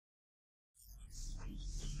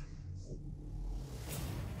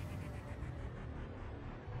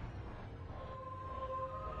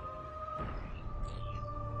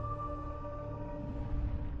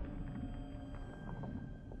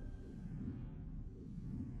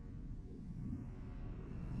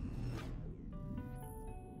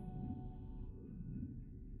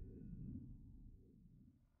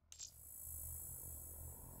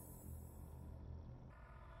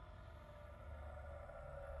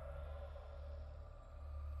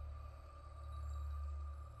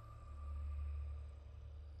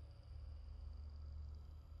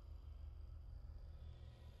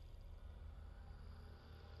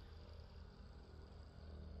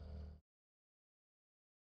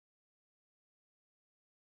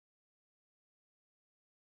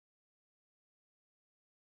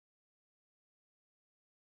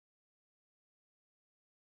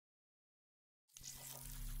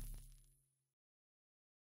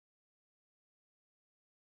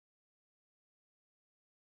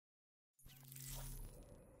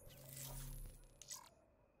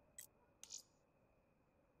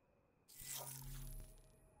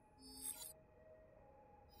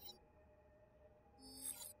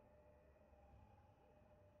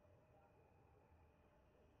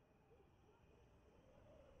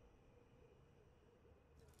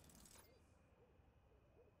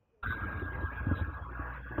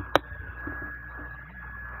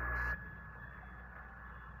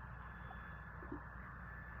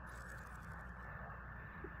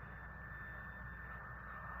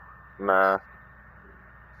Nah.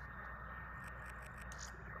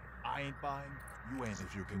 I ain't buying. You ain't.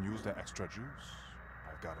 If you can use the extra juice,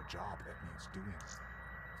 I've got a job that needs doing.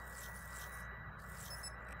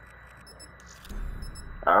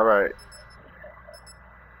 All right.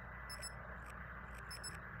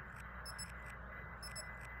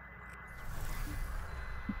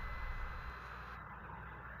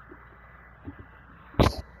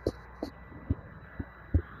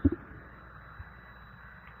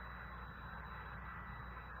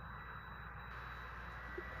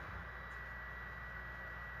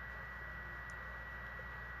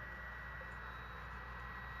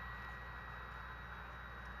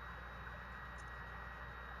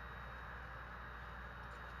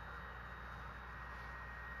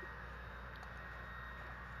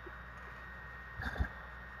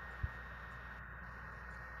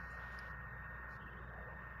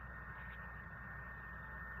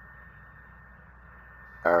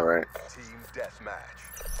 All right. Team deathmatch.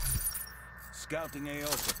 Scouting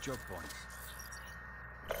AOs at choke points.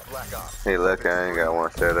 Black Ops. Hey, look, Round I ain't got 3.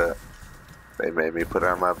 one set up. They made me put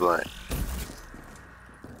on my blunt.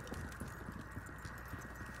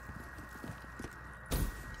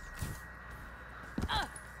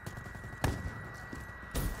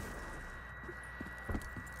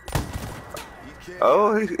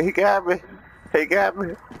 Oh, he got me. He got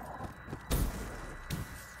me.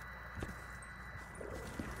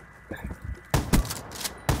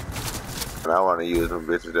 And I want to use them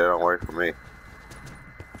bitches that don't work for me.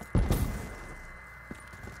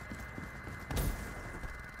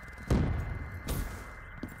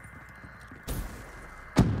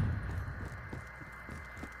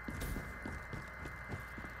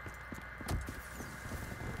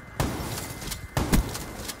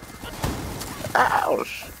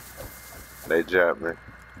 Ouch! They jumped me.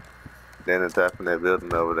 Then it's up in that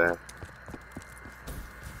building over there.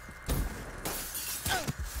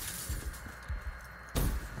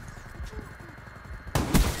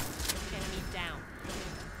 Enemy down.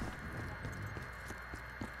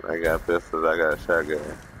 I got pistols, I got a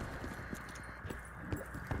shotgun.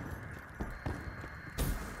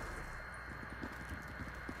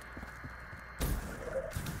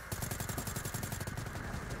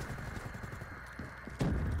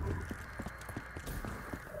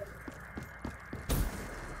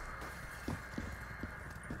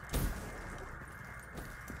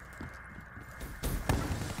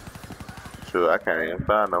 Shoot, I can't even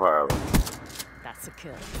find no Harlem. That's a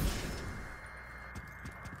kill.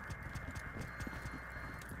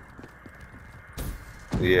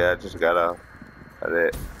 Yeah, I just got off of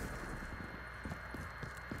that.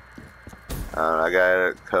 I got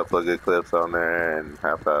a couple of good clips on there and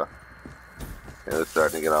half out. It was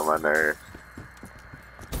starting to get on my nerves.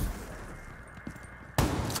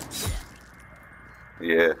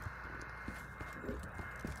 Yeah.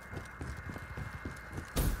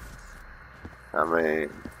 I mean,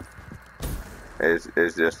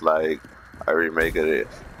 it's just like a remake of this.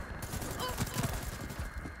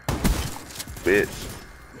 Bitch.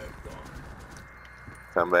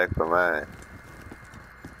 Come back for mine.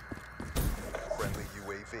 Friendly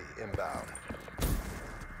UAV inbound.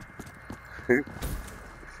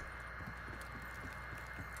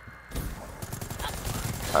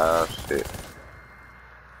 Oh shit.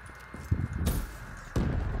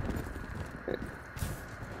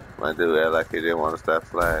 My dude act like he didn't want to stop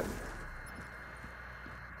flying.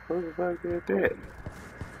 Who the fuck did that?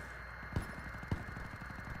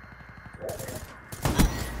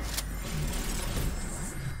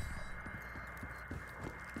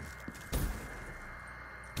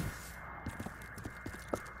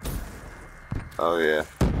 Oh yeah.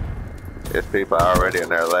 There's people already in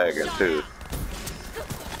there lagging too.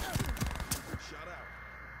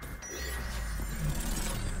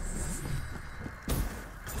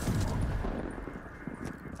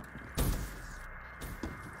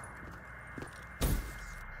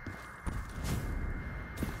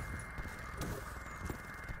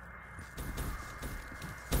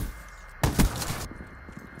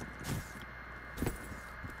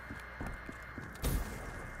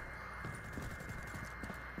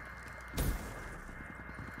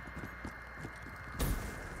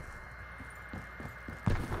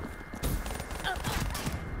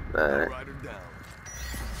 Dang.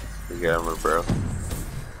 You got me, bro.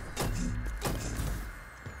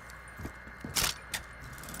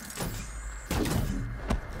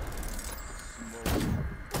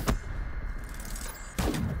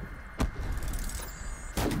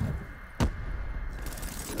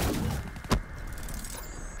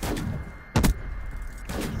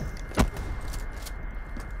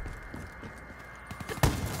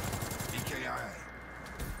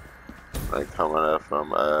 They coming up from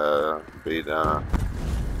B down.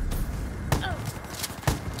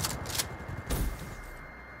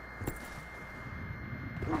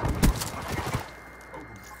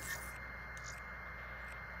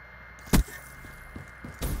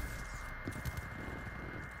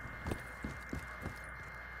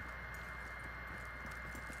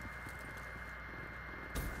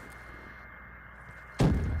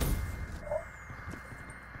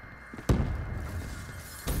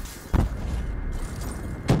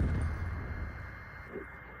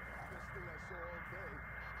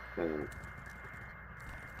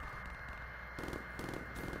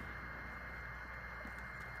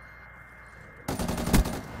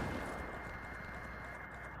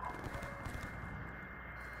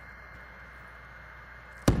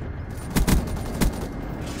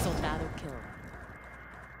 Soldado killed.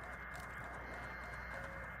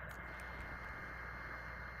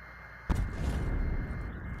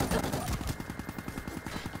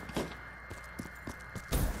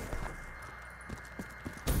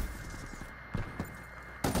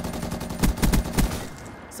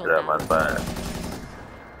 Grab my fire.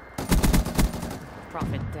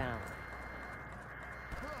 Prophet down.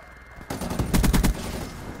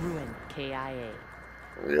 Ruin KIA.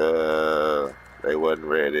 Yeah, they wasn't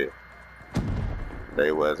ready.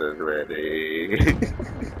 They wasn't ready.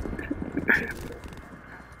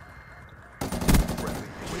 Friendly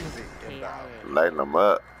UAV inbound. KIA. Lighten them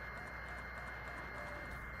up.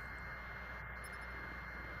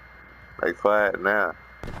 They quiet now.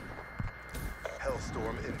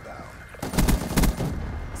 Hellstorm inbound.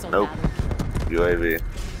 Soldado Nope. killed. UAV.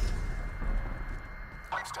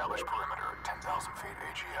 Establish perimeter, 10,000 feet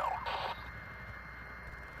AGL.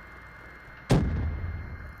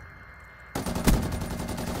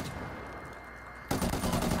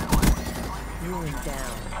 Ruin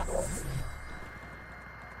down.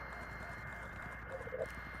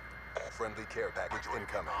 Friendly care package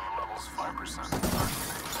incoming. Levels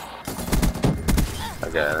 5%. I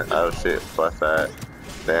got it. Oh shit, plus side.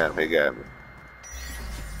 Damn, he got me.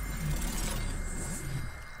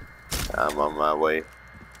 I'm on my way.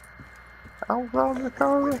 I'm on the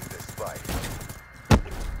corner. Winning this fight.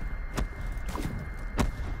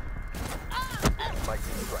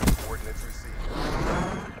 Lightning strike coordinates received.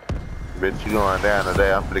 Bitch, you going down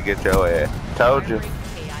today. I'm finna get your ass. Told you.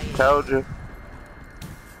 Firing KIA. Told you.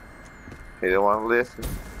 He didn't want to listen.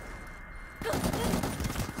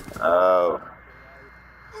 Oh.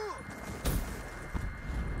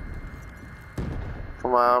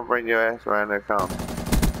 Come on, bring your ass around there, come.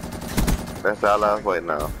 That's all I was waiting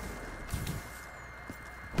on.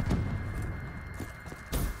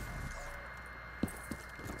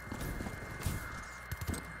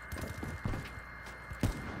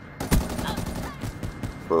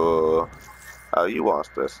 Oh, you want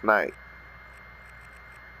to snipe.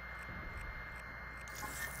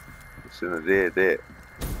 You shouldn't have did that.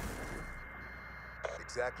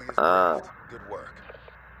 Exactly as planned. Good work.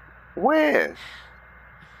 When?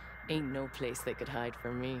 Ain't no place they could hide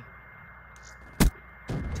from me.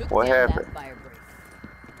 What happened? That fire break.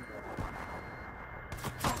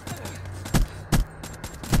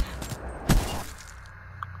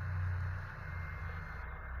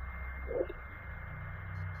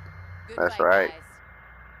 That's right. Guys.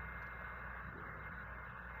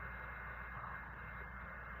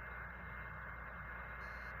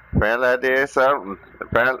 Apparently I did something.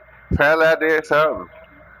 Apparently I did something.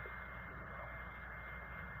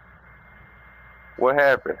 What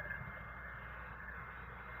happened?